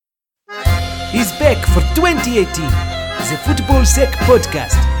is back for 2018, the Football Sec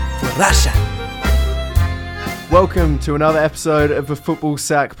podcast for Russia. Welcome to another episode of the Football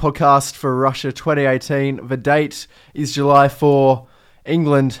Sack podcast for Russia 2018. The date is July 4.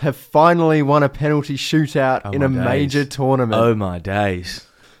 England have finally won a penalty shootout in a major tournament. Oh my days.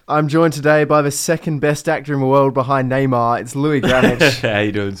 I'm joined today by the second best actor in the world behind Neymar. It's Louis Greenwich. How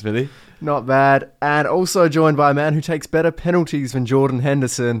you doing, Smithy? Not bad. And also joined by a man who takes better penalties than Jordan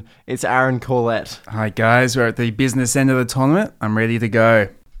Henderson. It's Aaron Corlett. Hi guys, we're at the business end of the tournament. I'm ready to go.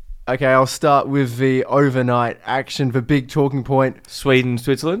 Okay, I'll start with the overnight action, the big talking point. Sweden,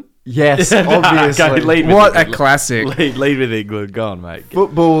 Switzerland? Yes, obviously. What a classic. Lead with England. Go on, mate.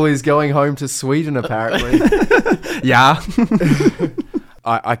 Football is going home to Sweden, apparently. Yeah.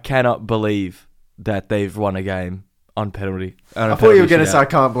 I cannot believe that they've won a game on penalty. I thought you were going to say, I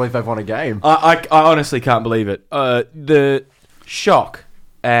can't believe they've won a game. I honestly can't believe it. The shock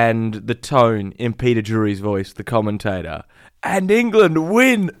and the tone in Peter Drury's voice, the commentator, and England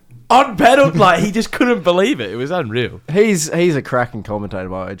win on penalty. Like, he just couldn't believe it. It was unreal. He's a cracking commentator,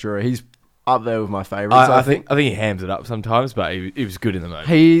 by the way, Drury. He's up there with my favourites. I think he hams it up sometimes, but he was good in the moment.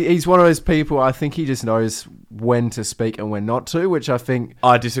 He's one of those people, I think he just knows when to speak and when not to, which I think...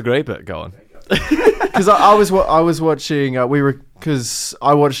 I disagree, but go on. Because I was watching, because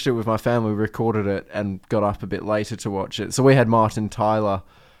I watched it with my family, we recorded it and got up a bit later to watch it. So we had Martin Tyler.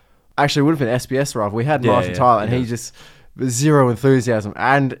 Actually, it would have been SBS rather. We had Martin Tyler, and he just... zero enthusiasm.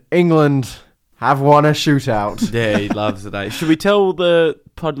 And England have won a shootout. Yeah, he loves it. Should we tell the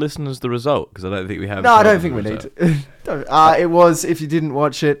pod listeners the result? Because I don't think we have. No, I don't think we need to. It was, if you didn't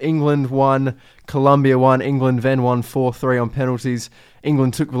watch it, England won, Colombia won, England then won 4-3 on penalties.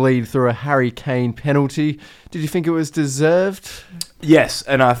 England took the lead through a Harry Kane penalty. Did you think it was deserved? Yes,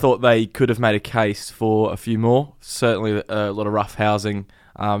 and I thought they could have made a case for a few more. Certainly a lot of rough housing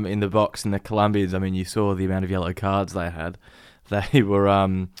in the box in the Colombians. I mean, you saw the amount of yellow cards they had. They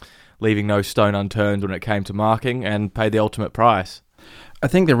were leaving no stone unturned when it came to marking and paid the ultimate price. I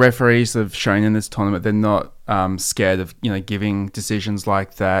think the referees have shown in this tournament they're not scared of giving decisions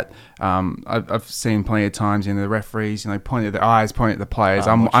like that. I've seen plenty of times the referees pointing at their eyes, pointing at the players.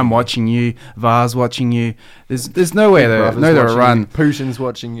 I'm watching you. VAR's watching you. There's nowhere to run. Putin's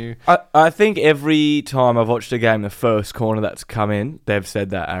watching you. I think every time I've watched a game, the first corner that's come in, they've said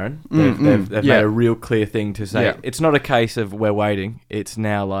that, Aaron. They've made a real clear thing to say. Yeah. It's not a case of we're waiting. It's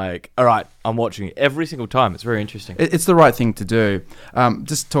now like, all right, I'm watching it every single time. It's very interesting. It's the right thing to do.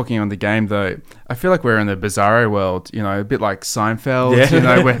 Just talking on the game though, I feel like we're in the bizzaro world. A bit like Seinfeld.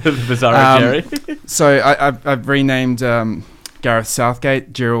 Yeah. Where, the bizzaro Jerry. So I've renamed Gareth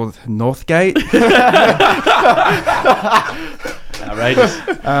Southgate Gerald Northgate. Outrageous.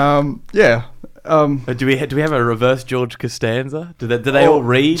 Yeah. Do we have a reverse George Costanza? Do they all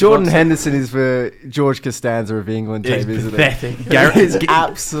read? Jordan Henderson is the George Costanza of the England team, isn't pathetic. it? He's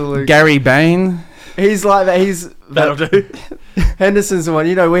absolute. Gary Bain. He's like that. That'll do. Henderson's the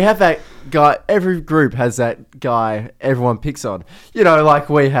one. We have that guy. Every group has that guy everyone picks on. Like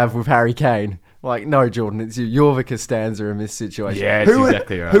we have with Harry Kane. Like, no, Jordan, it's you. You're the Costanza in this situation. Yeah,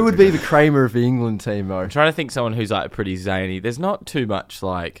 exactly right. Who would be the Kramer of the England team, though? I'm trying to think someone who's like pretty zany. There's not too much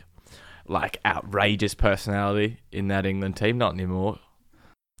like outrageous personality in that England team. Not anymore.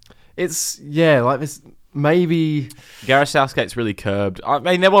 It's like this. Maybe Gareth Southgate's really curbed. I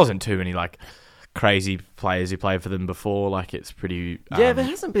mean, there wasn't too many like crazy players who played for them before. Like, it's pretty. There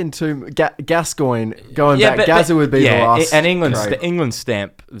hasn't been too. Gascoigne going back. Gazza would be the last. And England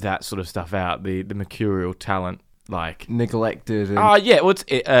stamp that sort of stuff out. The mercurial talent. Like neglected. Well, it's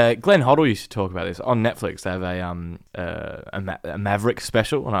Glenn Hoddle used to talk about this on Netflix. They have a Maverick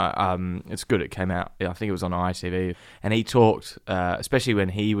special, and it's good. It came out. I think it was on ITV, and he talked, especially when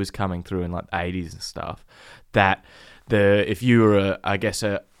he was coming through in like the 80s and stuff, that if you were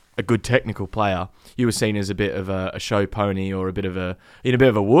a good technical player, you were seen as a bit of a show pony or a bit of a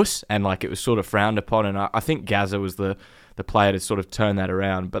wuss, and like it was sort of frowned upon. And I think Gazza was the player to sort of turn that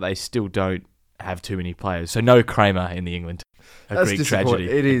around, but they still don't have too many players. So no Kramer in the England team. That's Greek tragedy.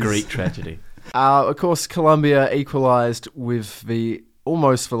 It is. A Greek tragedy. Of course, Colombia equalised with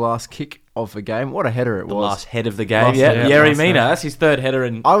almost the last kick of the game. What a header it was. The last head of the game. Yerry Mina. That's his third header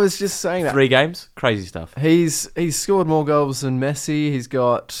in I was just saying 3 games. Crazy stuff. He's scored more goals than Messi. He's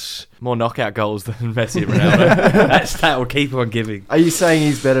got more knockout goals than Messi and Ronaldo. That will keep on giving. Are you saying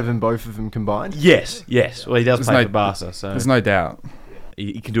he's better than both of them combined? Yes. Well, he does play for Barca, so there's no doubt.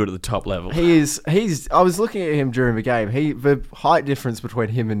 He can do it at the top level. He's. I was looking at him during the game. The height difference between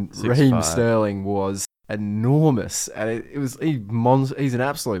him and Raheem Sterling was enormous, and he's an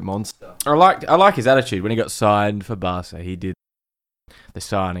absolute monster. I like his attitude when he got signed for Barca. He did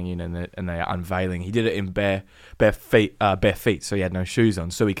signing in and they're unveiling. He did it in bare feet, so he had no shoes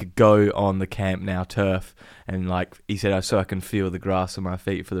on, so he could go on the Camp Nou turf, and like he said, so I can feel the grass on my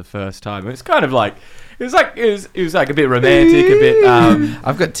feet for the first time. And it's kind of like it was like a bit romantic, a bit.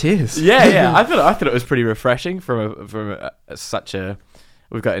 I've got tears. Yeah. I thought it was pretty refreshing such a.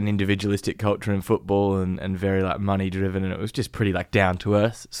 We've got an individualistic culture in football and very like money driven, and it was just pretty like down to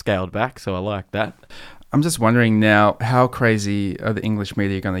earth, scaled back. So I like that. I'm just wondering now, how crazy are the English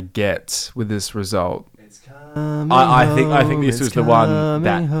media going to get with this result? I think this was the one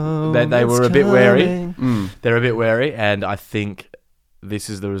that they were a bit wary. They're a bit wary, and I think this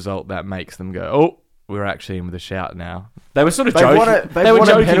is the result that makes them go, oh, we're actually in with a shout now. They were sort of joking. They won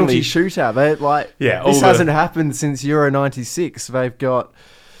a penalty shootout. This hasn't happened since Euro '96.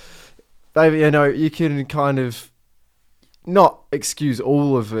 You can kind of not excuse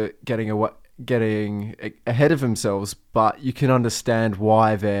all of it getting ahead of themselves, but you can understand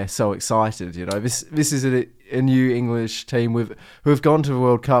why they're so excited. This is a new English team who have gone to the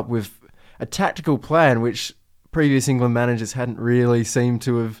World Cup with a tactical plan which previous England managers hadn't really seemed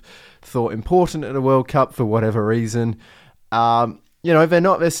to have thought important at a World Cup for whatever reason.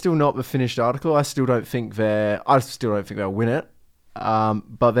 They're still not the finished article. I still don't think they'll win it.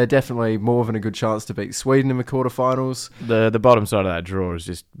 But they're definitely more than a good chance to beat Sweden in the quarterfinals. The bottom side of that draw is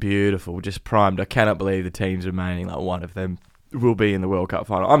just beautiful, just primed. I cannot believe the teams remaining, like one of them will be in the World Cup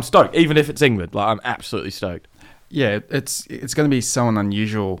final. I'm stoked, even if it's England. Like, I'm absolutely stoked. Yeah, it's going to be someone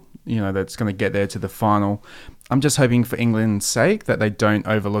unusual, that's going to get there to the final. I'm just hoping for England's sake that they don't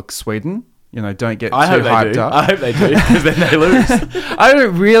overlook Sweden. Don't get too hyped up. I hope they do, because then they lose. I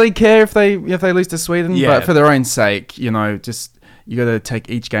don't really care if they lose to Sweden, but for their own sake, just you got to take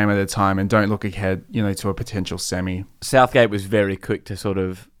each game at a time and don't look ahead, to a potential semi. Southgate was very quick to sort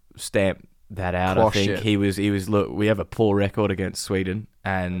of stamp that out. Quash I think it. He was. Look, we have a poor record against Sweden,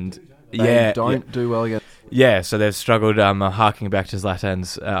 and They don't do well against. Yeah, so they've struggled, harking back to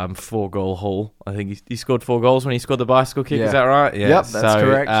Zlatan's 4-goal haul. I think he scored 4 goals when he scored the bicycle kick, is that right? Yeah. Yep, that's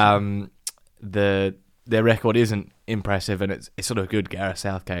correct. Their record isn't impressive, and it's sort of good Gareth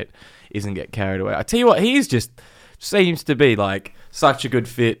Southgate isn't get carried away. I tell you what, he's just seems to be like such a good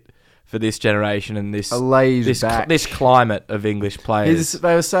fit for this generation and this climate of English players.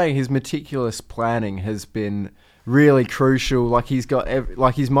 They were saying his meticulous planning has been really crucial. Like he's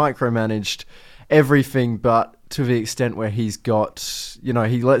micromanaged everything, but to the extent where he's got,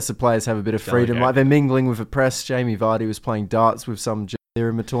 he lets the players have a bit of freedom. Like they're mingling with the press. Jamie Vardy was playing darts with some there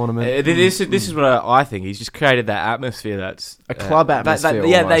in the tournament. This is what I think. He's just created that atmosphere that's a club atmosphere.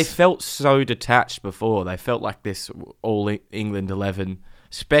 They felt so detached before. They felt like this all England 11,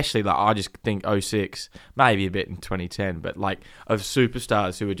 especially like I just think 06, maybe a bit in 2010, but like of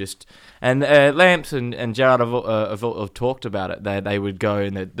superstars who were just and Lamps and Gerald have talked about it. They would go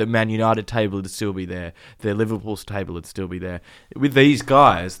and the Man United table would still be there, the Liverpool's table would still be there. With these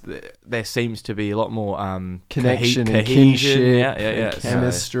guys, there seems to be a lot more connection and kinship, and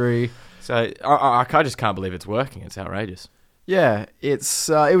chemistry. So I just can't believe it's working. It's outrageous. Yeah, it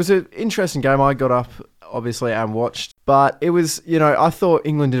was an interesting game. I got up obviously and watched, but it was, I thought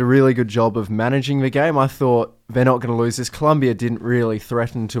England did a really good job of managing the game. I thought they're not going to lose this. Colombia didn't really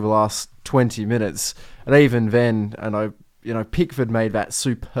threaten to the last 20 minutes, and even then, Pickford made that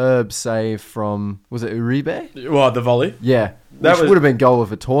superb save from, was it Uribe? Well, the volley. Yeah, which would have been goal of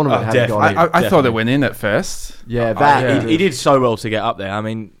the tournament. I thought it went in at first. Yeah, he did so well to get up there. I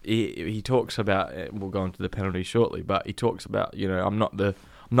mean, he talks about. We'll go into the penalty shortly, but he talks about I'm not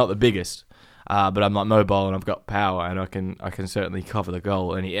the biggest, but I'm like mobile and I've got power and I can certainly cover the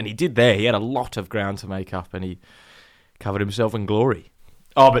goal. And he did there. He had a lot of ground to make up and he covered himself in glory.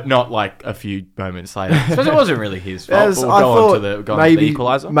 Oh, but not like a few moments later. So it wasn't really his fault. We'll go on to the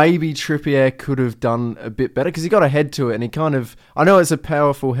equaliser. Maybe Trippier could have done a bit better because he got a head to it and he kind of... I know it's a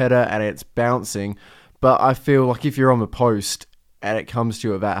powerful header and it's bouncing, but I feel like if you're on the post and it comes to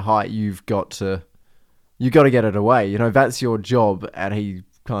you at that height, you've got to get it away. That's your job, and he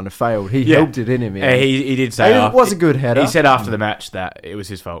kind of failed. He helped it in him. Yeah, he did say... It was a good header. He said after the match that it was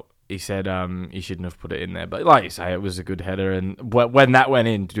his fault. He said he shouldn't have put it in there. But like you say, it was a good header. And when that went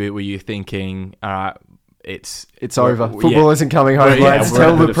in, were you thinking, all right, it's over. Football isn't coming home, lads.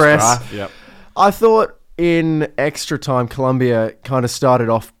 Tell the press. Yep. I thought in extra time, Colombia kind of started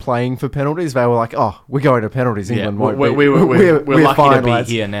off playing for penalties. They were like, oh, we're going to penalties. England won't be. We're lucky fine, to be lads.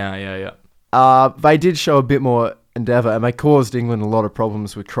 here now. Yeah. They did show a bit more endeavour, and they caused England a lot of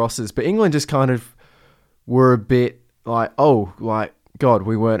problems with crosses. But England just kind of were a bit like, God,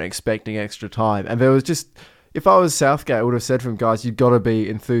 we weren't expecting extra time. And there was just, if I was Southgate, I would have said to him, guys, you've got to be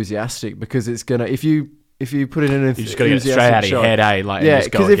enthusiastic because it's going to, if you if you put it in an You just got to get it straight out of your head, eh? Like, yeah,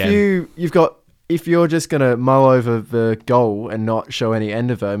 because if you're just going to mull over the goal and not show any end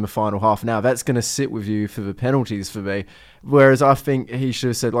of it in the final half an hour, that's going to sit with you for the penalties for me. Whereas I think he should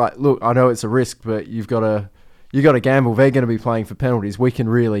have said, like, look, I know it's a risk, but you got to gamble. They're going to be playing for penalties. We can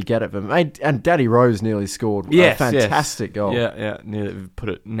really get at them. And Daddy Rose nearly scored a fantastic goal. Yeah. Nearly put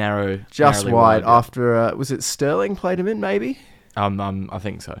it just wide after, was it Sterling played him in, maybe? I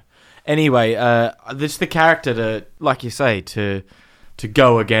think so. Anyway, this the character to, like you say, to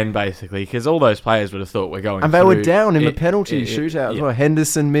go again, basically, because all those players would have thought we're going. And they were down in the penalty shootout. Yeah. Well,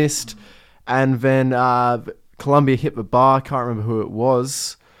 Henderson missed, and then Colombia hit the bar. I can't remember who it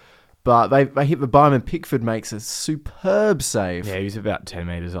was, but they hit the bar, and Pickford makes a superb save. Yeah, he was about 10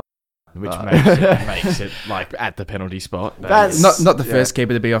 metres off, which makes it like at the penalty spot. That's not the first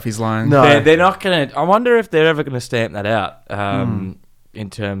keeper to be off his line. No, they're not going to. I wonder if they're ever going to stamp that out. In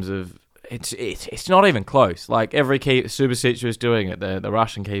terms of. It's not even close. Like every keeper, Subasic was doing it. The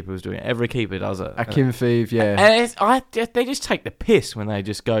Russian keeper was doing it. Every keeper does it. Akinfeev, yeah. And they just take the piss when they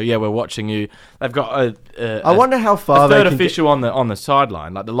just go, yeah, we're watching you. They've got I wonder how far a third official on the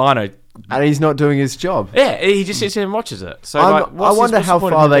sideline, like the lino, and he's not doing his job. Yeah, he just sits there and watches it. So I wonder how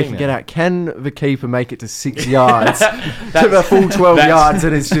far they can get out. Can the keeper make it to 6 yards to the full 12 yards?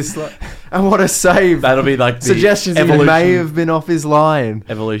 And it's just like, and what a save! That'll be like the suggestions he may have been off his line.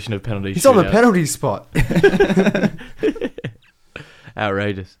 Evolution of penalty. He's on the penalty spot.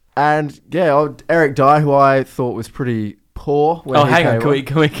 Outrageous. And Eric Dyer, who I thought was pretty poor. Hang on,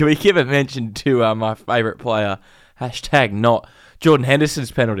 can we give a mention to my favourite player? # not Jordan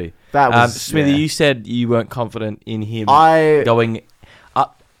Henderson's penalty. That was Smithy. You said you weren't confident in him going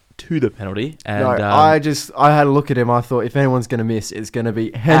up to the penalty. And, I had a look at him. I thought if anyone's going to miss, it's going to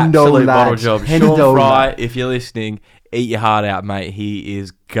be Hendo. Absolute bottle job. Sean Fry, if you're listening, eat your heart out, mate. He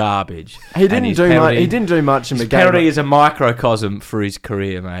is garbage. He didn't do much. He didn't do much in the game. Penalty is a microcosm for his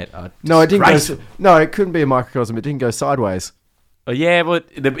career, mate. No, it didn't go. No, it couldn't be a microcosm. It didn't go sideways. Oh, yeah, but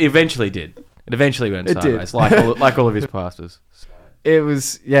it eventually did. It eventually went sideways, like all of his passes. It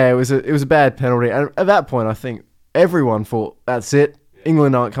was a bad penalty, and at that point, I think everyone thought that's it.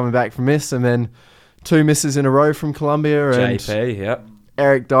 England aren't coming back from this, and then 2 misses in a row from Colombia. And JP, yep.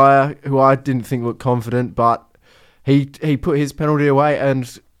 Eric Dyer, who I didn't think looked confident, but he put his penalty away,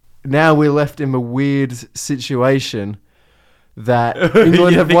 and now we're left in a weird situation that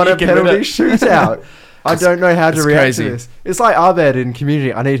England have won a penalty shootout. I don't know how to react to this. It's like Abed in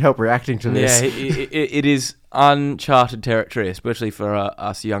Community. I need help reacting to this. Yeah, it is uncharted territory, especially for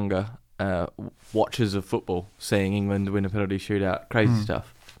us younger watchers of football, seeing England win a penalty shootout. Crazy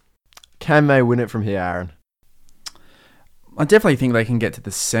stuff. Can they win it from here, Aaron? I definitely think they can get to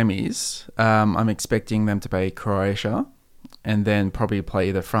the semis. I'm expecting them to play Croatia and then probably play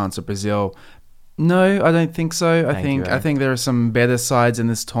either France or Brazil. No, I don't think so. I think there are some better sides in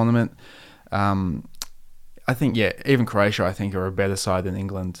this tournament. I think, even Croatia, I think, are a better side than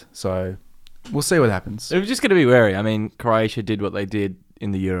England. So we'll see what happens. We're just going to be wary. I mean, Croatia did what they did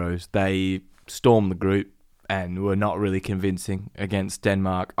in the Euros. They stormed the group and were not really convincing against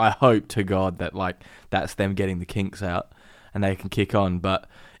Denmark. I hope to God that that's them getting the kinks out and they can kick on. But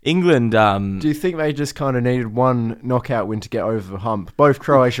England... do you think they just kind of needed one knockout win to get over the hump? Both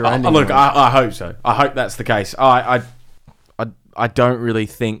Croatia and England. Look, I hope so. I hope that's the case. I don't really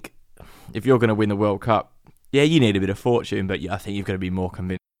think if you're going to win the World Cup, you need a bit of fortune, but I think you've got to be more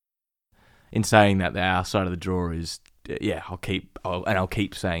convinced. In saying that, our side of the draw is, I'll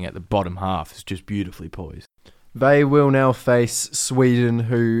keep saying it, the bottom half is just beautifully poised. They will now face Sweden,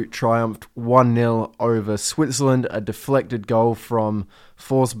 who triumphed 1-0 over Switzerland. A deflected goal from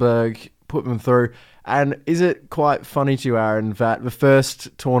Forsberg put them through. And is it quite funny to you, Aaron, that the first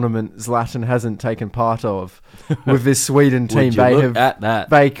tournament Zlatan hasn't taken part of with this Sweden team,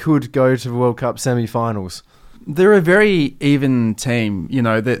 they could go to the World Cup semi-finals? They're a very even team,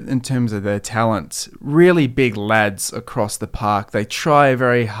 that in terms of their talent. Really big lads across the park. They try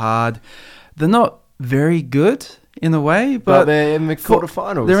very hard. They're not very good in a way, but they're in the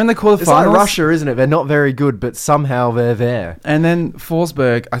quarterfinals. They're in the quarterfinals. It's like Russia, isn't it? They're not very good, but somehow they're there. And then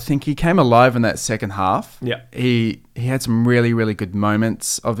Forsberg, I think he came alive in that second half. Yeah, he had some really, really good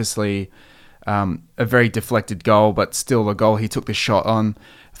moments. Obviously, a very deflected goal, but still a goal he took the shot on.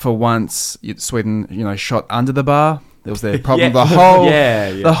 For once, Sweden, shot under the bar. There was their problem. The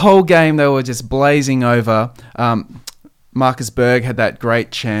whole game, they were just blazing over. Marcus Berg had that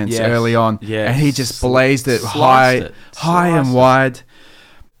great chance early on, and he just blazed it high and wide.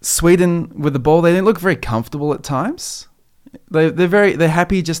 Sweden with the ball, they didn't look very comfortable at times. They're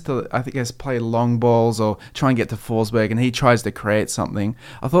happy just to, I guess, play long balls or try and get to Forsberg, and he tries to create something.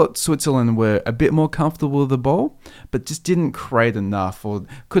 I thought Switzerland were a bit more comfortable with the ball, but just didn't create enough or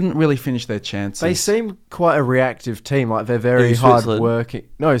couldn't really finish their chances. They seem quite a reactive team. Like they're very hard working.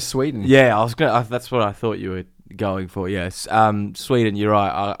 No, Sweden. Yeah, that's what I thought you were going for. Yes, Sweden. You're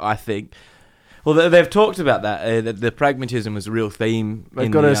right. I think. Well, they've talked about that. The pragmatism was a real theme.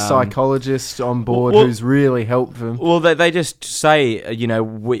 They've got a psychologist on board who's really helped them. Well, they just say,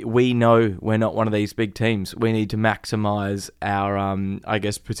 we know we're not one of these big teams. We need to maximise our, I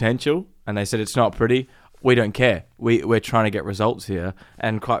guess, potential. And they said it's not pretty. We don't care. We're trying to get results here.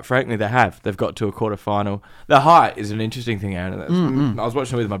 And quite frankly, they have. They've got to a quarterfinal. The height is an interesting thing, Aaron. I was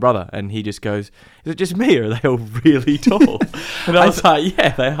watching it with my brother, and he just goes, is it just me, or are they all really tall? And I was like, yeah,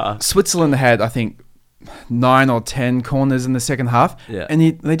 they are. Switzerland had, I think, 9 or 10 corners in the second half, and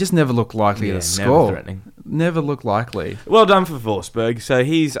they just never looked likely to score. Never threatening. Never looked likely. Well done for Forsberg. So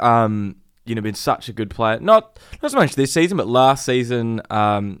he's... been such a good player. Not so much this season, but last season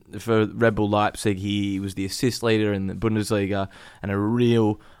for Red Bull Leipzig, he was the assist leader in the Bundesliga and a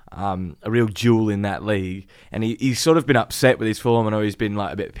real jewel in that league. And he's sort of been upset with his form. I know he's been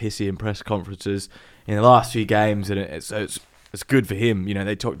like a bit pissy in press conferences in the last few games, and it's good for him.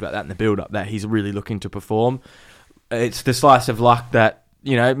 They talked about that in the build-up, that he's really looking to perform. It's the slice of luck that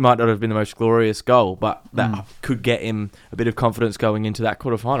it might not have been the most glorious goal, but that could get him a bit of confidence going into that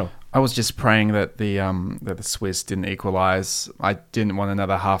quarterfinal. I was just praying that the Swiss didn't equalise. I didn't want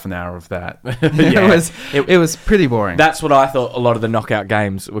another half an hour of that. It was pretty boring. That's what I thought a lot of the knockout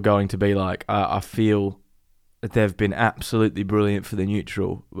games were going to be like. I feel that they've been absolutely brilliant for the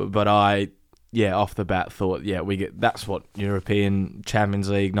neutral, but off the bat thought, that's what European Champions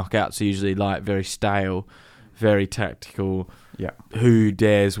League knockouts are usually like, very stale, very tactical. Yeah, who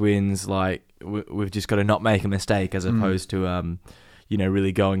dares wins. Like we've just got to not make a mistake, as opposed to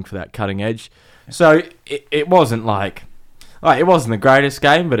really going for that cutting edge. So it wasn't like it wasn't the greatest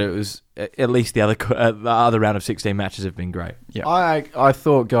game, but it was at least the other round of 16 matches have been great. Yeah, I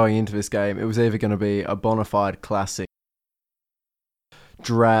thought going into this game it was either going to be a bona fide classic,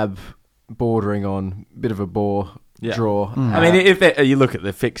 drab, bordering on bit of a bore. Yeah. Draw. I mean, if you look at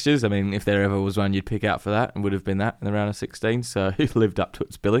the fixtures, if there ever was one you'd pick out for that, and would have been that in the round of 16, so it lived up to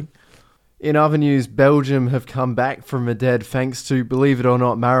its billing. In other news, Belgium have come back from the dead thanks to, believe it or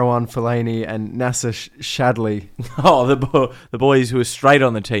not, Marouane Fellaini and Nasser Chadli. Oh, the boys who are straight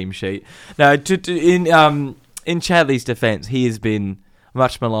on the team sheet. Now, in Chadli's defence, he has been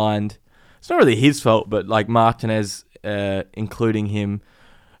much maligned. It's not really his fault, but like Martinez, including him,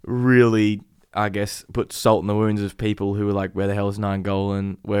 really, I guess, put salt in the wounds of people who were like, where the hell is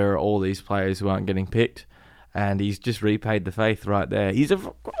Nainggolan? Where are all these players who aren't getting picked? And he's just repaid the faith right there. He's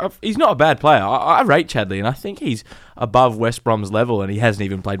not a bad player. I rate Chadli, and I think he's above West Brom's level, and he hasn't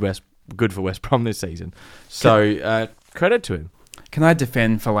even played good for West Brom this season. So credit to him. Can I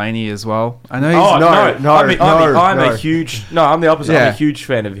defend Fellaini as well? I know he's I'm a huge I'm the opposite. Yeah. I'm a huge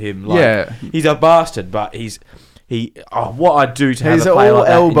fan of him. He's a bastard, but what I'd do to have a player like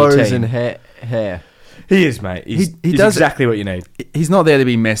that in your team. He's all elbows and hair. He is, mate. He's does exactly what you need. He's not there to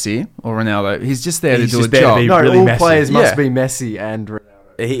be Messi or Ronaldo. He's just there to do a job. All players must be Messi and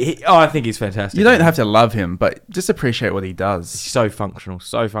Ronaldo. I think he's fantastic. You don't have to love him, but just appreciate what he does. He's so functional.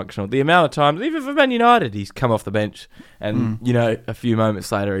 The amount of times, even for Man United, he's come off the bench and, a few moments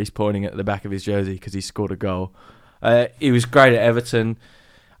later, he's pointing at the back of his jersey because he scored a goal. He was great at Everton.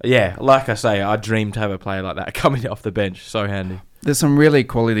 Yeah, like I say, I dream to have a player like that coming off the bench. So handy. There's some really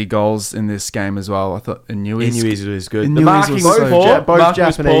quality goals in this game as well. I thought Inui's was good. The marking was poor.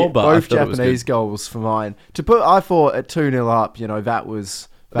 Both Japanese goals for mine. I thought at 2-0 up, that was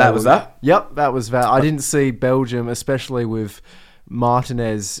that. Yep, that was that. I didn't see Belgium, especially with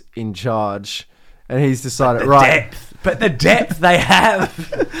Martinez in charge, and he's decided But the depth they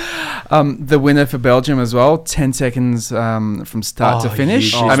have. The winner for Belgium as well, 10 seconds from start to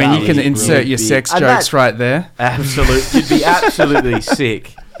finish. You can insert your sex jokes right there. Absolutely. You'd be absolutely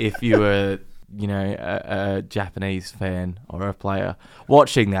sick if you were, a Japanese fan or a player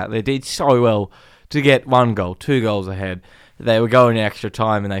watching that. They did so well to get 1 goal, 2 goals ahead. They were going extra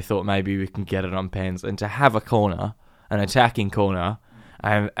time and they thought maybe we can get it on pens. And to have a corner, an attacking corner,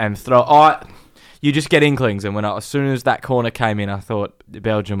 and throw... You just get inklings, and as soon as that corner came in, I thought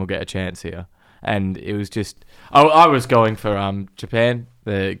Belgium will get a chance here, and it was just. I was going for Japan.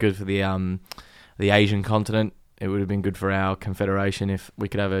 Good for the Asian continent. It would have been good for our confederation if we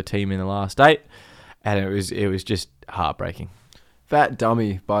could have a team in the last 8, and it was just heartbreaking. That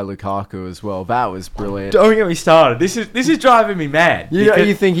dummy by Lukaku as well. That was brilliant. Don't get me started. This is driving me mad.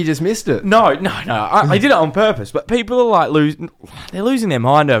 You think he just missed it? No. I did it on purpose. But people are like they're losing their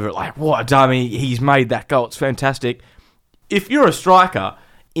mind over it. Like, what a dummy! He's made that goal. It's fantastic. If you're a striker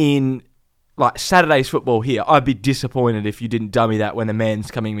in like Saturday's football here, I'd be disappointed if you didn't dummy that when the man's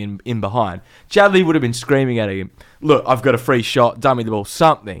coming in behind. Chadley would have been screaming at him, "Look, I've got a free shot, dummy the ball,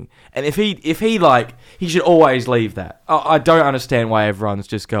 something." And if he should always leave that. I don't understand why everyone's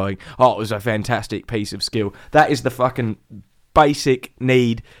just going, "Oh, it was a fantastic piece of skill." That is the fucking basic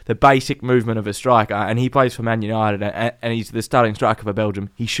need, the basic movement of a striker, and he plays for Man United, and he's the starting striker for Belgium.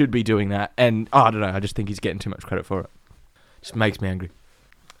 He should be doing that, and I don't know, I just think he's getting too much credit for it. Just makes me angry.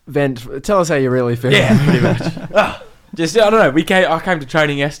 Vent, tell us how you really feel. Yeah, pretty much. I don't know. I came to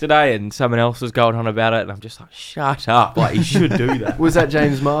training yesterday, and someone else was going on about it, and I'm just like, shut up! Like, you should do that. Was that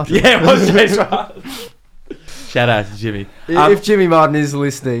James Martin? Yeah, it was James Martin. Shout out to Jimmy. If Jimmy Martin is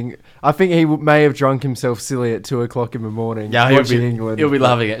listening, I think he may have drunk himself silly at 2:00 in the morning. Yeah, watching England. He'll be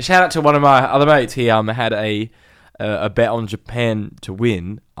loving it. Shout out to one of my other mates. He had a bet on Japan to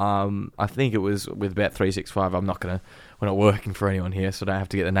win. I think it was with Bet365. We're not working for anyone here, so I don't have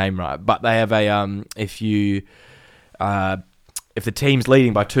to get the name right. But they have a if the team's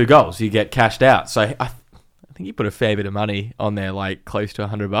leading by 2 goals, you get cashed out. So I think he put a fair bit of money on there, like close to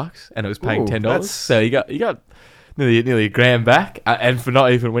 $100, and it was paying $10. So you got nearly $1,000 back, and for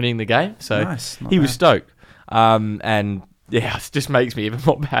not even winning the game. So nice, he was stoked. And yeah, it just makes me even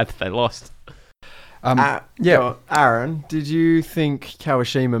more mad that they lost. Aaron, did you think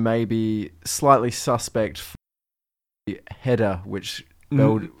Kawashima may be slightly suspect for the header which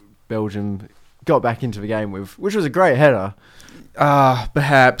Belgium got back into the game with, which was a great header?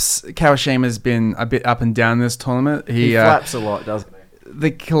 Perhaps Kawashima's been a bit up and down this tournament. He flaps a lot, doesn't he? The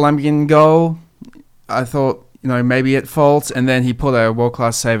Colombian goal, I thought, maybe at fault, and then he put a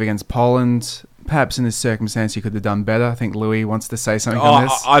world-class save against Poland. Perhaps in this circumstance he could have done better. I think Louis wants to say something on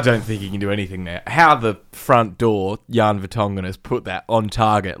this. I don't think he can do anything there. How the front door, Jan Vertonghen, has put that on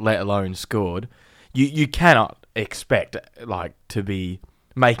target, let alone scored, you cannot expect to be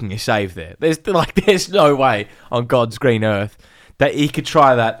making a save there. There's no way on God's green earth that he could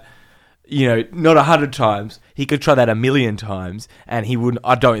try that, not 100 times. He could try that 1,000,000 times, and he wouldn't.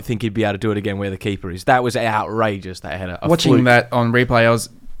 I don't think he'd be able to do it again where the keeper is. That was outrageous, that header. Watching that on replay, I was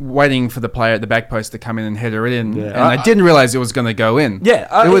waiting for the player at the back post to come in and header it in, and I didn't realise it was going to go in.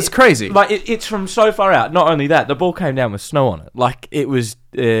 Yeah. It was crazy. It's from so far out. Not only that, the ball came down with snow on it. It was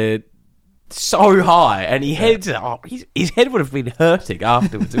so high, and he heads it. His head would have been hurting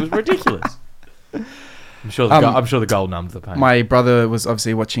afterwards. It was ridiculous. I'm sure the goal numbed the pain. My brother was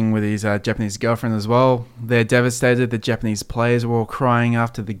obviously watching with his Japanese girlfriend as well. They're devastated. The Japanese players were all crying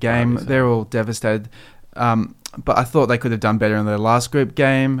after the game. They're all devastated. But I thought they could have done better in their last group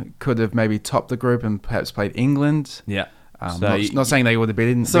game. Could have maybe topped the group and perhaps played England. Yeah. Not saying they would have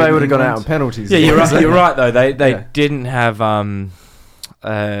beaten. So they would have gone out on penalties. Yeah, you're right. You're right though. They didn't have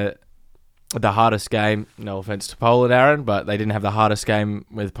the hardest game. No offense to Poland, Aaron, but they didn't have the hardest game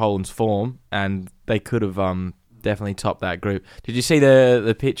with Poland's form, and they could have definitely topped that group. Did you see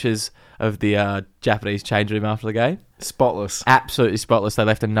the pictures of the Japanese change room after the game? Spotless. Absolutely spotless. They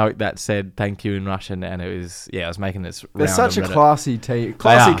left a note that said thank you in Russian, and it was, I was making this round. They're such a classy team,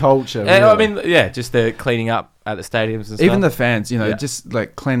 culture. Really. I mean, just the cleaning up at the stadiums and stuff. Even the fans, just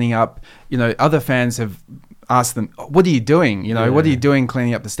like cleaning up. Other fans have asked them, "What are you doing? What are you doing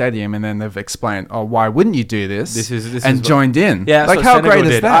cleaning up the stadium?" And then they've explained, "Oh, why wouldn't you do this?" This is joined in. Yeah, like how great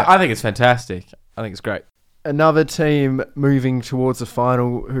is that? I think it's fantastic. I think it's great. Another team moving towards the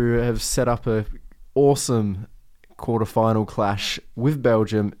final who have set up a awesome quarter-final clash with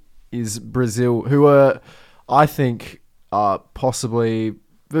Belgium is Brazil, who are, I think, possibly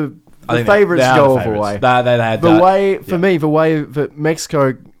the favourites to go all the way. The way that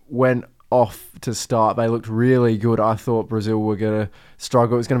Mexico went off to start, they looked really good. I thought Brazil were going to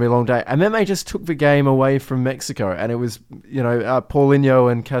struggle. It was going to be a long day. And then they just took the game away from Mexico. And it was,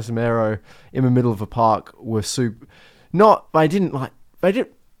 Paulinho and Casemiro in the middle of the park were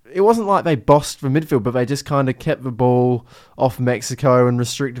it wasn't like they bossed the midfield, but they just kind of kept the ball off Mexico and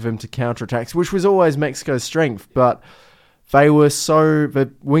restricted them to counterattacks, which was always Mexico's strength. But the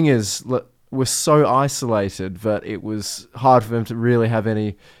wingers were so isolated that it was hard for them to really have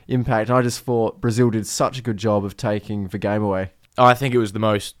any impact. And I just thought Brazil did such a good job of taking the game away. I think it was the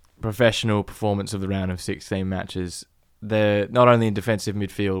most professional performance of the round of 16 matches. They're not only in defensive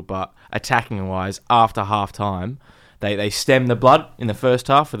midfield, but attacking-wise, after half-time, they stemmed the blood in the first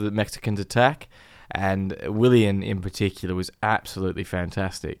half of the Mexicans' attack, and Willian in particular was absolutely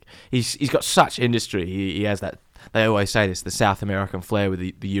fantastic. He's got such industry. He has that they always say this, the South American flair with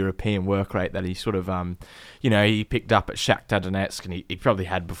the European work rate that he sort of, he picked up at Shakhtar Donetsk, and he probably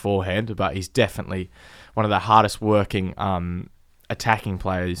had beforehand, but he's definitely one of the hardest working attacking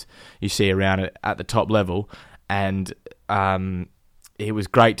players you see around at the top level. And it was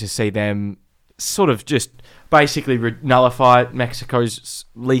great to see them sort of just basically nullify Mexico's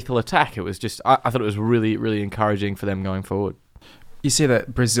lethal attack. It was just, I thought it was really, really encouraging for them going forward. You see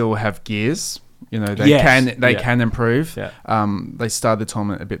that Brazil have gears. They can improve. Yeah. They started the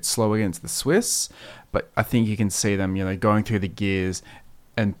tournament a bit slow against the Swiss, but I think you can see them, going through the gears,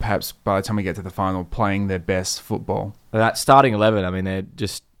 and perhaps by the time we get to the final, playing their best football. That starting 11, I mean, they're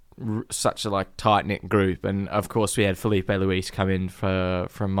just such a tight-knit group, and of course we had Felipe Luis come in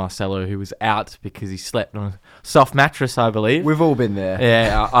from Marcelo, who was out because he slept on a soft mattress, I believe. We've all been there.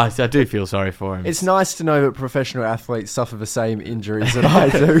 Yeah, I do feel sorry for him. It's nice to know that professional athletes suffer the same injuries that I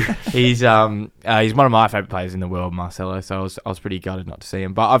do. He's one of my favourite players in the world, Marcelo, so I was pretty gutted not to see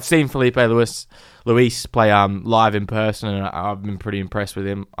him. But I've seen Felipe Luis play live in person, and I've been pretty impressed with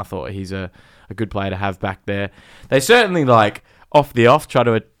him. I thought he's a good player to have back there. They certainly, off the off, try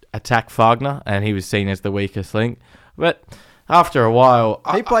to attack Fagner, and he was seen as the weakest link. But after a while,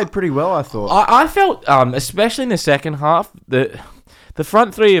 he played pretty well, I thought. I felt, especially in the second half, the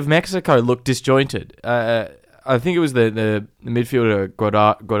front three of Mexico looked disjointed. I think it was the midfielder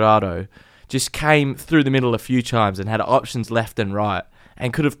Guardado just came through the middle a few times and had options left and right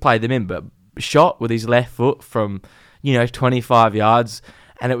and could have played them in, but shot with his left foot from 25 yards.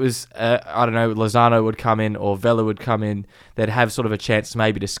 And it was, Lozano would come in or Vela would come in. They'd have sort of a chance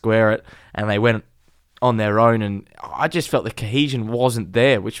maybe to square it, and they went on their own. And I just felt the cohesion wasn't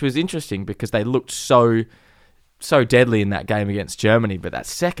there, which was interesting because they looked so deadly in that game against Germany. But that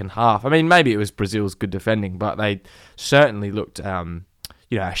second half, I mean, maybe it was Brazil's good defending, but they certainly looked, a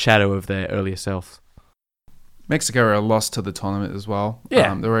shadow of their earlier selves. Mexico are a loss to the tournament as well.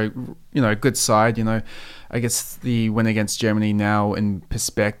 Yeah. They were a good side. I guess the win against Germany now in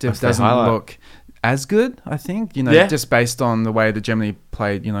perspective doesn't look as good, I think. Just based on the way that Germany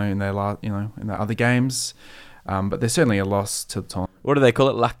played, in their in the other games. But they're certainly a loss to the tournament. What do they call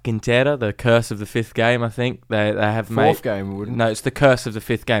it? La Quintera, the curse of the fifth game, I think. They have fourth game, wouldn't it? No, it's the curse of the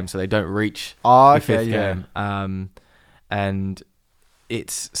fifth game, so they don't reach the fifth game. And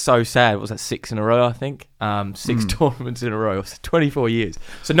it's so sad. What was that, 6 in a row, I think? 6 tournaments in a row. 24 years.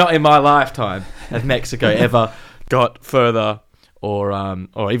 So not in my lifetime has Mexico ever got further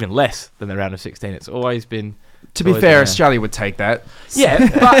or even less than the round of 16. It's always been... To be fair, Australia would take that. Yeah,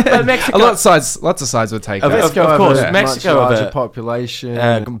 but Mexico... lots of sides would take that. Of course, Mexico much have larger a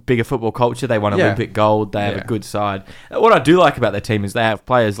population. Bigger football culture. They won Olympic gold. They have a good side. What I do like about their team is they have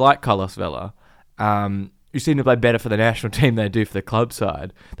players like Carlos Vela, who seem to play better for the national team than they do for the club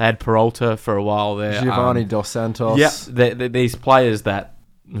side. They had Peralta for a while there. Giovanni Dos Santos. Yeah, these players that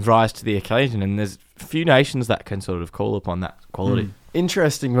rise to the occasion, and there's few nations that can sort of call upon that quality.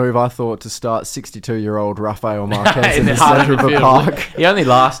 Interesting move, I thought, to start 62-year-old Rafael Marquez in the centre of the park. He only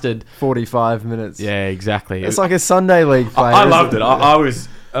lasted 45 minutes. Yeah, exactly. It's like a Sunday league player. I loved it. I was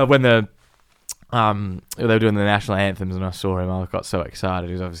when they were doing the national anthems and I saw him, I got so excited.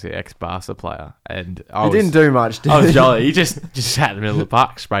 He was obviously an ex-Barca player, and he didn't do much. I was jolly. He just sat in the middle of the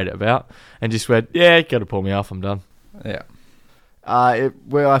park, sprayed it about, and just went, "Yeah, you got to pull me off. I'm done." Yeah. I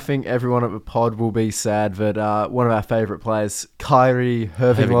think everyone at the pod will be sad that one of our favourite players, Kyrie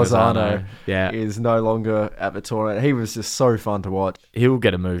Irving Lozano, is no longer at the tournament. He was just so fun to watch. He'll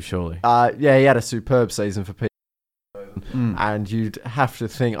get a move, surely. He had a superb season for people. And you'd have to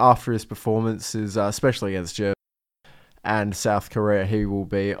think after his performances, especially against Germany and South Korea, he will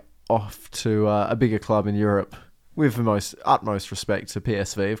be off to a bigger club in Europe. With the utmost respect to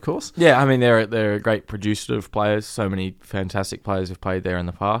PSV, of course. Yeah, I mean, they're a great producer of players. So many fantastic players have played there in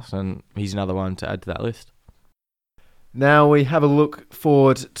the past, and he's another one to add to that list. Now we have a look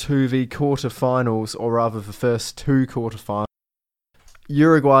forward to the quarterfinals, or rather the first two quarterfinals.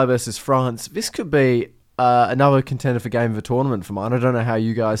 Uruguay versus France. This could be another contender for game of the tournament for mine. I don't know how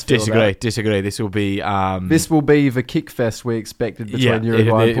you guys feel about it. Disagree. This will be the kickfest we expected between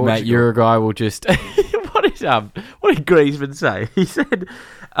Uruguay and Portugal. Mate, Uruguay will just... What did Griezmann say? He said,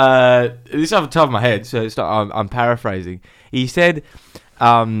 this is off the top of my head, so it's not, I'm paraphrasing. He said,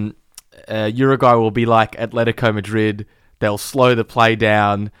 Uruguay will be like Atletico Madrid. They'll slow the play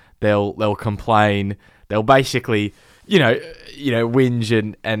down. They'll complain. They'll basically,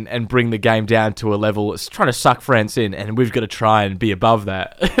 whinge and bring the game down to a level. It's trying to suck France in, and we've got to try and be above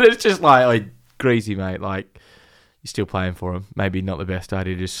that. And it's just like greasy, mate. You're still playing for them. Maybe not the best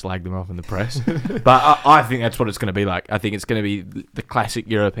idea to just slag them off in the press. But I think that's what it's going to be like. I think it's going to be the classic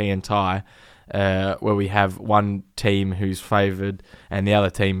European tie. where we have one team who's favoured and the other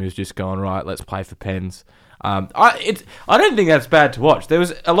team who's just gone, right, let's play for pens. I don't think that's bad to watch. There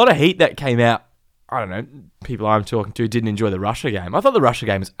was a lot of heat that came out. I don't know, people I'm talking to didn't enjoy the Russia game. I thought the Russia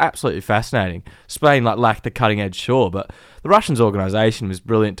game was absolutely fascinating. Spain lacked the cutting edge, sure, but the Russians' organisation was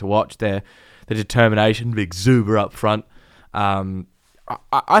brilliant to watch. Their determination, big Zuber up front.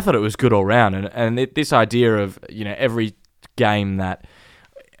 I thought it was good all round, and this idea of every game that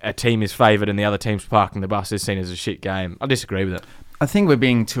a team is favoured and the other team's parking the bus is seen as a shit game. I disagree with it. I think we're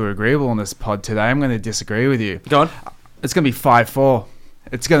being too agreeable on this pod today. I'm going to disagree with you. Go on. It's going to be 5-4.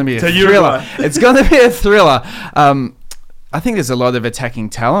 It's going to be a thriller. It's going to be a thriller. I think there's a lot of attacking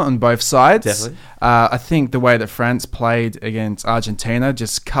talent on both sides. Definitely. I think the way that France played against Argentina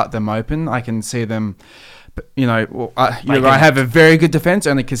just cut them open. I can see them, I have a very good defense.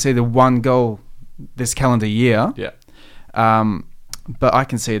 I only conceded one goal this calendar year. Yeah. But I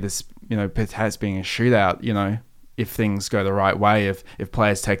can see this, perhaps being a shootout, if things go the right way, if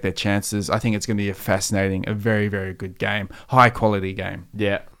players take their chances. I think it's going to be a very, very good game. High quality game.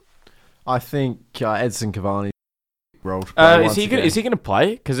 Yeah. I think Edson Cavani rolled. Is he going to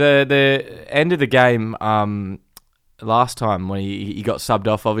play? Because the end of the game last time when he got subbed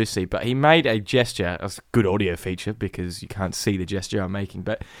off, obviously, but he made a gesture. That's a good audio feature because you can't see the gesture I'm making,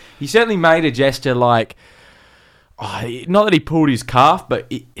 but he certainly made a gesture like, not that he pulled his calf,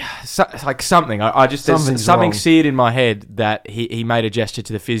 but like something. I just something seared in my head that he made a gesture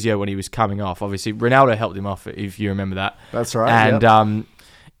to the physio when he was coming off. Obviously, Ronaldo helped him off, if you remember that. That's right. And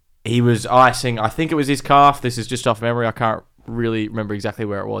he was icing. I think it was his calf. This is just off memory. I can't really remember exactly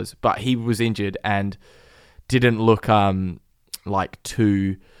where it was, but he was injured and didn't look like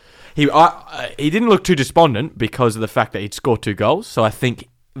too. He didn't look too despondent because of the fact that he'd scored 2 goals. So I think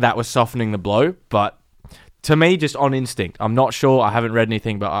that was softening the blow, but. To me, just on instinct. I'm not sure. I haven't read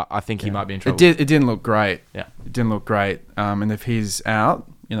anything, but I think he might be in trouble. It didn't look great. Yeah. It didn't look great. And if he's out,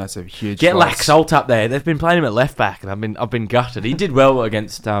 it's a huge Get loss. Laxalt up there. They've been playing him at left back, and I've been gutted. He did well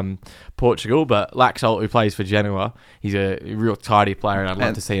against Portugal, but Laxalt, who plays for Genoa, he's a real tidy player, and I'd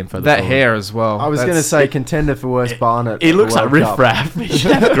love to see him further forward. Hair as well. I was going to say contender for worst Barnett. He looks like Riff Raff. He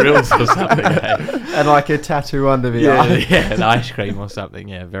should have grills or something. And like a tattoo under the eye. Yeah, an ice cream or something.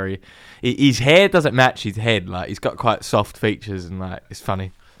 Yeah, very... His hair doesn't match his head. Like, he's got quite soft features, and it's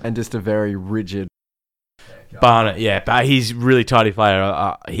funny. And just a very rigid Barnett, yeah, but he's a really tidy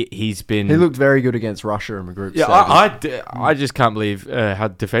player. He's been. He looked very good against Russia in the group. Yeah, I just can't believe how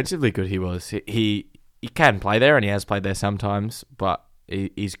defensively good he was. He can play there, and he has played there sometimes, but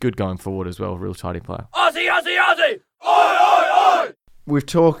he's good going forward as well. Real tidy player. Aussie, Aussie, Aussie! Oi, oi, oi! We've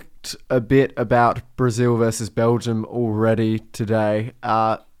talked a bit about Brazil versus Belgium already today.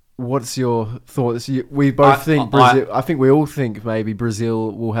 What's your thoughts? We both think Brazil. I think we all think maybe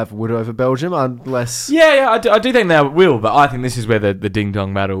Brazil will have wood over Belgium, unless. Yeah, I do think they will, but I think this is where the ding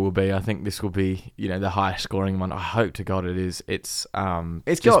dong battle will be. I think this will be, the highest scoring one. I hope to God it is. It's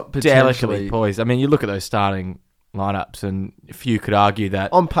got delicately poised. I mean, you look at those starting lineups, and if you could argue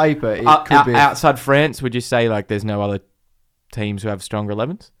that on paper it could be outside France, would you say there's no other teams who have stronger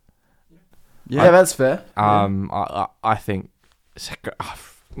 11s? Yeah, that's fair. I think.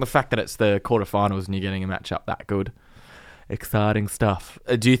 The fact that it's the quarterfinals and you're getting a matchup that good, exciting stuff.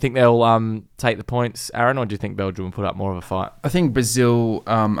 Do you think they'll take the points, Aaron, or do you think Belgium will put up more of a fight? I think Brazil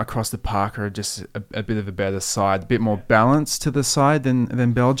across the park are just a bit of a better side, a bit more balanced to the side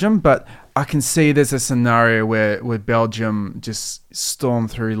than Belgium. But I can see there's a scenario where Belgium just storm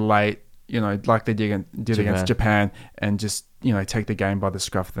through late, like they did against Japan, and just take the game by the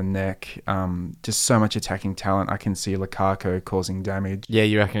scruff of the neck. Just so much attacking talent. I can see Lukaku causing damage. Yeah,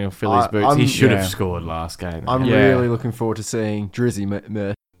 you reckon he'll fill his boots? He should have scored last game. I'm really looking forward to seeing Drizzy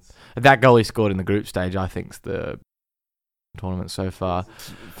Mertens. That goal he scored in the group stage, I think, is the tournament so far.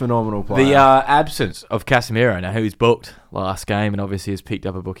 Phenomenal player. The absence of Casemiro, now who's booked last game and obviously has picked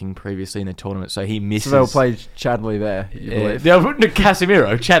up a booking previously in the tournament, so he misses. So they'll play Chadley there.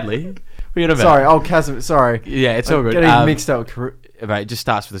 Casemiro, Chadley. Sorry, Casemiro. Sorry. Yeah, it's all good. Getting mixed up. Mate, it just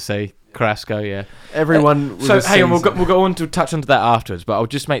starts with a C. Carrasco, yeah. Everyone. So hang on, we'll go on to touch onto that afterwards, but I'll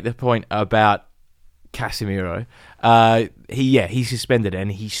just make the point about Casemiro. He's suspended,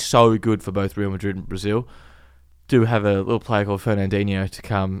 and he's so good for both Real Madrid and Brazil. Do have a little player called Fernandinho to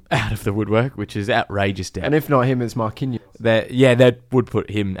come out of the woodwork, which is outrageous depth. And if not him, it's Marquinhos. They would put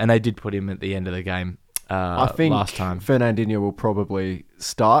him, and they did put him at the end of the game. I think last time Fernandinho will probably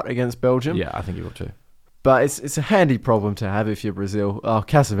start against Belgium. Yeah, I think he will too. But it's a handy problem to have if you're Brazil. Oh,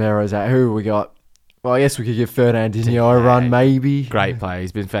 Casemiro's out. Who have we got? Well, I guess we could give Fernandinho a run, maybe. Great player.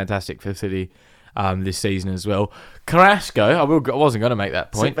 He's been fantastic for City. this season as well. Carrasco, I wasn't going to make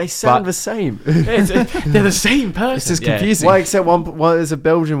that point. So they sound the same. They're the same person. It's just confusing. Well, except there's a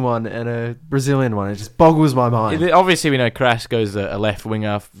Belgian one and a Brazilian one. It just boggles my mind. Obviously, we know Carrasco's a left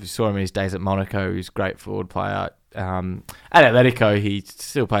winger. We saw him in his days at Monaco. He's a great forward player. At Atletico, he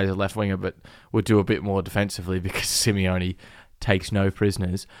still plays as a left winger, but would do a bit more defensively because Simeone takes no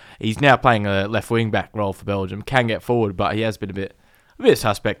prisoners. He's now playing a left wing back role for Belgium. Can get forward, but he has been a bit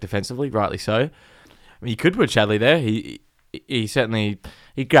suspect defensively, rightly so. I mean, you could put Chadley there. He certainly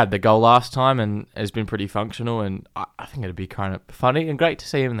grabbed the goal last time and has been pretty functional. And I think it'd be kind of funny and great to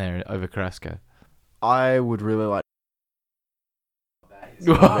see him there over Carrasco. I would really like.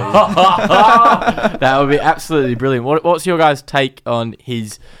 That would be absolutely brilliant. What's your guys' take on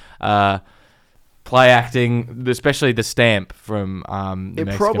his play acting, especially the stamp from the It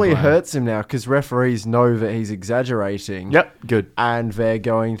Mexican probably player? hurts him now because referees know that he's exaggerating. Yep, good. And they're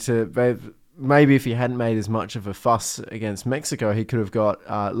going to. Maybe if he hadn't made as much of a fuss against Mexico, he could have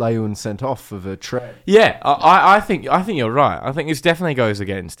got Leon sent off for the tread. Yeah, I think you're right. I think this definitely goes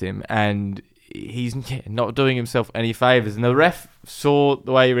against him, and he's not doing himself any favours. And the ref saw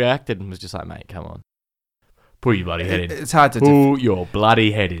the way he reacted and was just like, mate, come on. Put your bloody head in. It's hard to Put your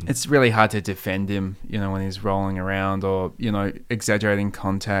bloody head in. It's really hard to defend him, when he's rolling around or, exaggerating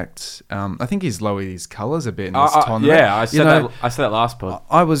contact. I think he's lowered his colours a bit in this tournament. Yeah, I said that last part.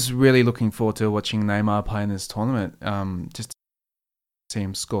 I was really looking forward to watching Neymar play in this tournament. Just to see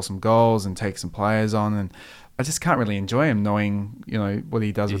him score some goals and take some players on, and I just can't really enjoy him knowing, what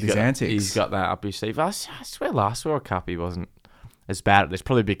he does with his antics. He's got that up his sleeve. I swear last World Cup he wasn't as bad at this,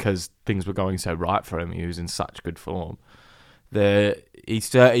 probably because things were going so right for him. He was in such good form.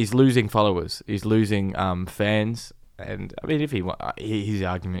 He's losing followers. He's losing fans. And I mean, if his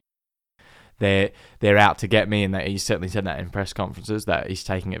argument, they're out to get me, and that he certainly said that in press conferences that he's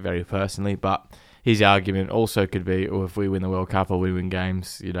taking it very personally. But his argument also could be, if we win the World Cup or we win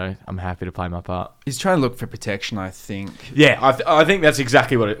games, I'm happy to play my part. He's trying to look for protection, I think. Yeah, I think that's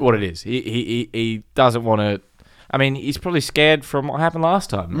exactly what it is. He doesn't want to. I mean, he's probably scared from what happened last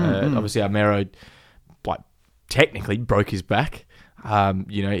time. Obviously, Armero, technically broke his back.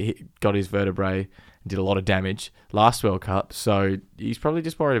 He got his vertebrae and did a lot of damage last World Cup. So he's probably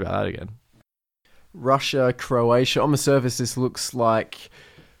just worried about that again. Russia, Croatia. On the surface, this looks like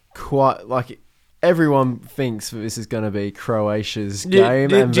quite like everyone thinks that this is going to be Croatia's game.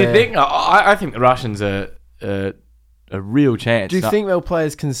 Do you think? I think the Russians are a real chance. Do you think they'll play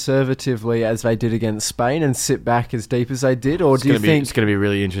as conservatively as they did against Spain and sit back as deep as they did, or do you think it's going to be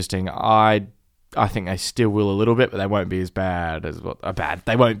really interesting? I think they still will a little bit, but they won't be as bad as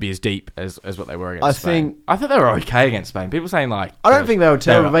they won't be as deep as what they were against Spain. I thought they were okay against Spain. People saying I don't think they were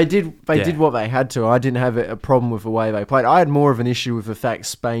terrible. They did what they had to. I didn't have a problem with the way they played. I had more of an issue with the fact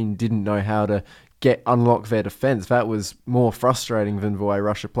Spain didn't know how to unlock their defence. That was more frustrating than the way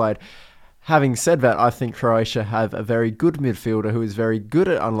Russia played. Having said that, I think Croatia have a very good midfielder who is very good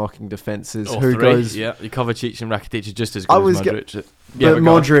at unlocking defences. Kovacic and Rakitic are just as good as Modric. But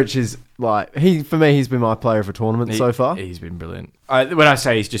Modric is for me, he's been my player of the tournament so far. He's been brilliant. When I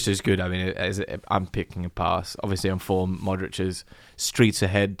say he's just as good, I mean I'm picking a pass. Obviously, on form, Modric is streets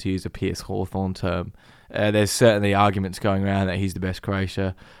ahead, to use a Piers Hawthorne term. There's certainly arguments going around that he's the best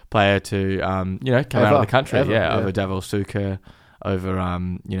Croatia player to come out of the country. Over Davor Suker, over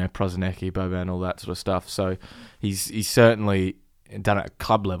Prozinecki, Boban, all that sort of stuff. So he's certainly done it at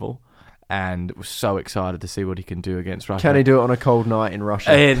club level, and we're so excited to see what he can do against Russia. Can he do it on a cold night in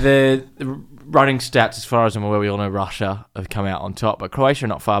Russia? The running stats, as far as I'm aware, we all know Russia have come out on top, but Croatia are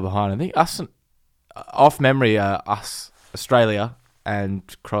not far behind. I think off memory, Australia and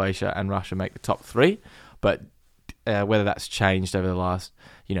Croatia and Russia make the top three, but whether that's changed over the last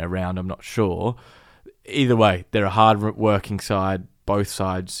round, I'm not sure. Either way, they're a hard-working side. Both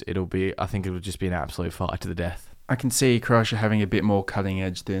sides, I think it'll just be an absolute fight to the death. I can see Croatia having a bit more cutting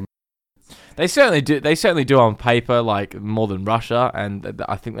edge than they certainly do. They certainly do on paper, more than Russia, and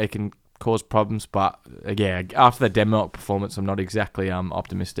I think they can cause problems. But after the Denmark performance, I'm not exactly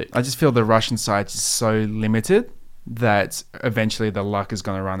optimistic. I just feel the Russian side is so limited that eventually the luck is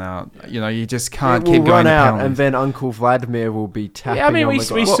going to run out. You just can't keep going to penalties. And then Uncle Vladimir will be tapping. Yeah, I mean, we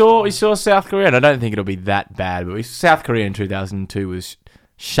saw South Korea, and I don't think it'll be that bad. But South Korea in 2002 was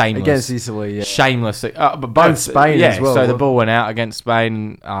shameless against Italy. Yeah. Shameless, but both and Spain as well. So the ball went out against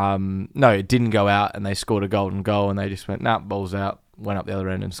Spain. No, it didn't go out, and they scored a golden goal, and they just went, ball's out. Went up the other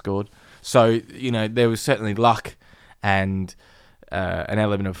end and scored. So there was certainly luck and an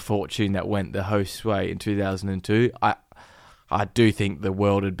element of fortune that went the host's way in 2002. I do think the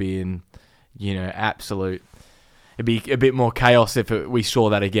world would be in absolute it'd be a bit more chaos if we saw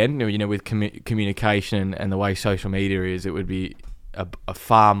that again. You know, with communication and the way social media is, it would be a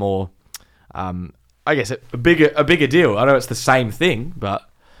far more, I guess, a bigger deal. I know it's the same thing, but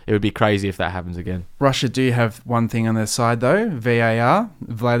it would be crazy if that happens again. Russia do have one thing on their side though: VAR,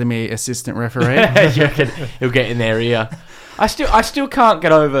 Vladimir assistant referee. You reckon he'll get in their ear? I still can't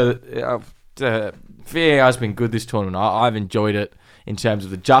get over. VAR's been good this tournament. I've enjoyed it in terms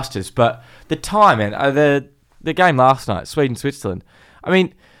of the justice, but the time and the game last night, Sweden-Switzerland. I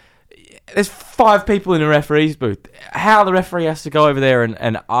mean, there's 5 people in the referee's booth. How the referee has to go over there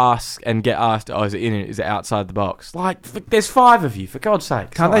and ask and get asked, oh, is it in it? Is it outside the box? Like, there's 5 of you, for God's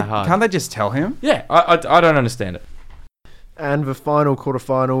sake. Can't they just tell him? Yeah, I don't understand it. And the final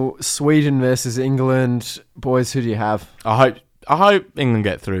quarterfinal, Sweden versus England. Boys, who do you have? I hope England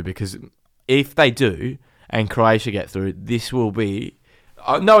get through, because if they do and Croatia get through, this will be,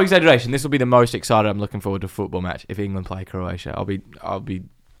 no exaggeration, this will be the most excited I'm looking forward to a football match if England play Croatia. I'll be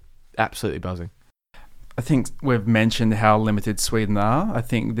absolutely buzzing. I think we've mentioned how limited Sweden are. I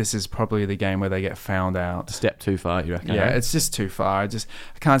think this is probably the game where they get found out. A step too far, you reckon? Yeah, it's just too far. I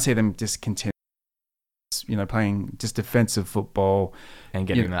can't see them just continue, playing just defensive football and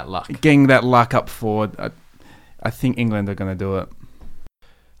getting that luck up forward. I think England are going to do it.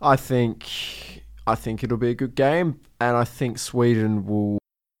 I think it'll be a good game, and I think Sweden will,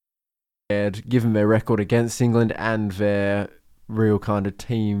 given their record against England and their real kind of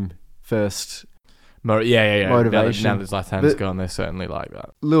team first motivation. Now that Zlatan's gone, they're certainly like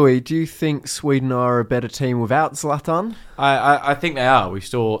that. Louis, do you think Sweden are a better team without Zlatan? I think they are. We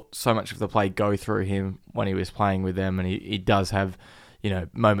saw so much of the play go through him when he was playing with them, and he does have,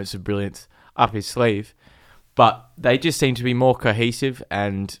 moments of brilliance up his sleeve. But they just seem to be more cohesive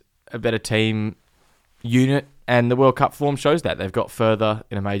and a better team unit, and the World Cup form shows that. They've got further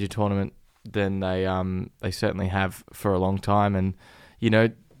in a major tournament than they certainly have for a long time, and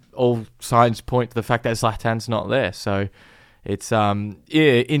all signs point to the fact that Zlatan's not there. So it's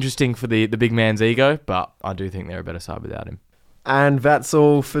interesting for the big man's ego, but I do think they're a better side without him. And that's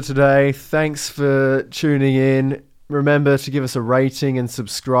all for today. Thanks for tuning in. Remember to give us a rating and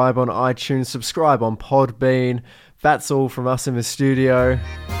subscribe on iTunes, subscribe on Podbean. That's all from us in the studio.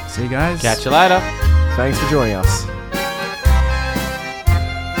 See you guys. Catch you later. Thanks for joining us.